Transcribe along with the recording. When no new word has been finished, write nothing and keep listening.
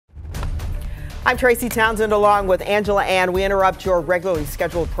I'm Tracy Townsend along with Angela Ann. We interrupt your regularly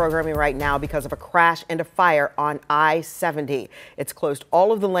scheduled programming right now because of a crash and a fire on I-70. It's closed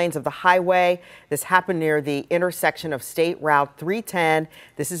all of the lanes of the highway. This happened near the intersection of State Route 310.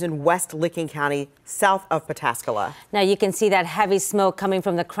 This is in West Licking County, south of Pataskala. Now you can see that heavy smoke coming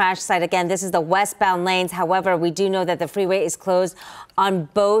from the crash site. Again, this is the westbound lanes. However, we do know that the freeway is closed on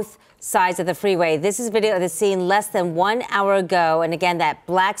both sides of the freeway. This is video of the scene less than 1 hour ago. And again, that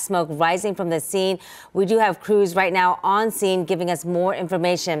black smoke rising from the scene. We do have crews right now on scene giving us more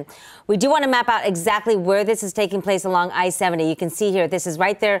information. We do want to map out exactly where this is taking place along I-70. You can see here, this is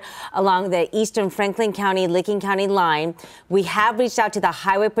right there along the eastern Franklin County, Licking County line. We have reached out to the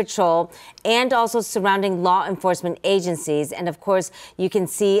Highway Patrol and also surrounding law enforcement agencies. And of course, you can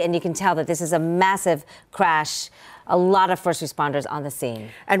see and you can tell that this is a massive crash. A lot of first responders on the scene.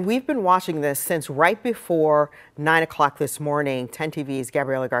 And we've been watching this since right before 9 o'clock this morning. 10 TV's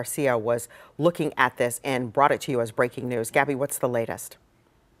Gabriela Garcia was looking at this and brought it to you as breaking news. Gabby, what's the latest?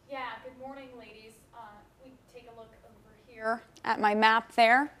 Yeah, good morning, ladies. We take a look over here at my map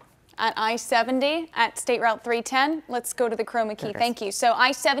there. At I-70 at State Route 310. Let's go to the chroma key. Thank you. So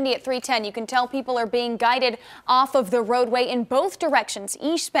I-70 at 310, you can tell people are being guided off of the roadway in both directions,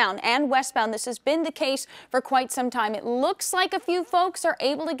 eastbound and westbound. This has been the case for quite some time. It looks like a few folks are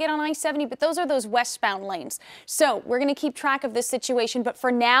able to get on I-70, but those are those westbound lanes. So we're going to keep track of this situation. But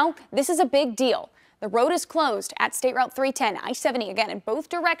for now, this is a big deal. The road is closed at State Route 310, I-70 again in both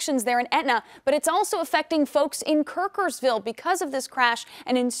directions there in Etna, but it's also affecting folks in Kirkersville because of this crash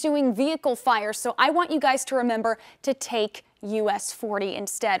and ensuing vehicle fires. So I want you guys to remember to take US 40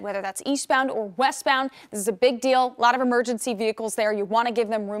 instead, whether that's eastbound or westbound. This is a big deal. A lot of emergency vehicles there. You want to give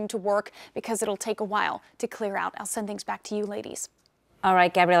them room to work because it'll take a while to clear out. I'll send things back to you, ladies. All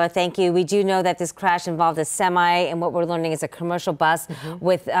right, Gabriela, thank you. We do know that this crash involved a semi, and what we're learning is a commercial bus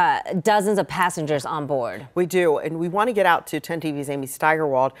with dozens of passengers on board. We do, and we want to get out to 10 TV's Amy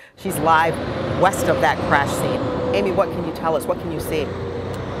Steigerwald. She's live west of that crash scene. Amy, what can you tell us? What can you see?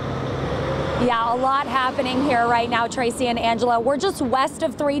 Yeah, a lot happening here right now, Tracy and Angela. We're just west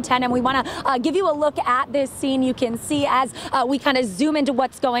of 310, and we want to give you a look at this scene. You can see as we kind of zoom into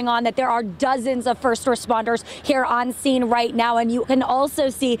what's going on that there are dozens of first responders here on scene right now. And you can also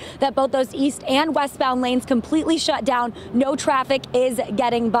see that both those east and westbound lanes completely shut down. No traffic is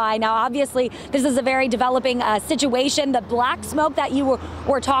getting by. Now, obviously, this is a very developing situation. The black smoke that you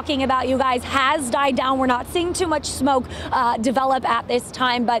were talking about, you guys, has died down. We're not seeing too much smoke develop at this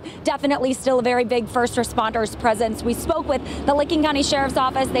time, but definitely still a very big first responders presence. We spoke with the Licking County Sheriff's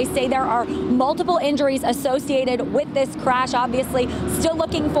Office. They say there are multiple injuries associated with this crash. Obviously, still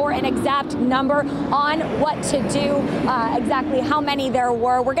looking for an exact number on what to do, exactly how many there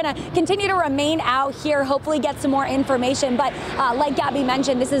were. We're going to continue to remain out here, hopefully get some more information. But like Gabby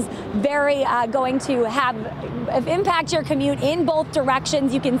mentioned, this is very going to impact your commute in both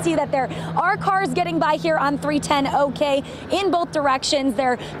directions. You can see that there are cars getting by here on 310 okay in both directions.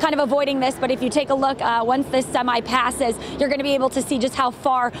 They're kind of avoiding this, but if you take a look, once this semi passes, you're going to be able to see just how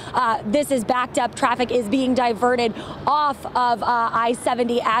far this is backed up. Traffic is being diverted off of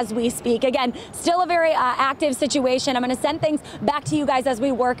I-70 as we speak. Again, still a very active situation. I'm going to send things back to you guys as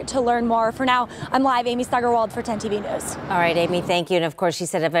we work to learn more. For now, I'm live, Amy Steigerwald for 10 TV News. All right, Amy, thank you. And of course, she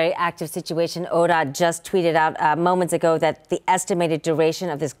said a very active situation. ODOT just tweeted out moments ago that the estimated duration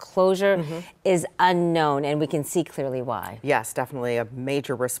of this closure is unknown, and we can see clearly why. Yes, definitely a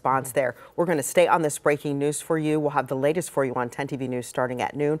major response there. We're going to stay on this breaking news for you. We'll have the latest for you on 10 TV News starting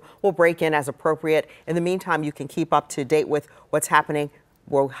at noon. We'll break in as appropriate. In the meantime, you can keep up to date with what's happening.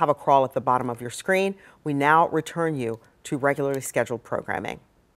 We'll have a crawl at the bottom of your screen. We now return you to regularly scheduled programming.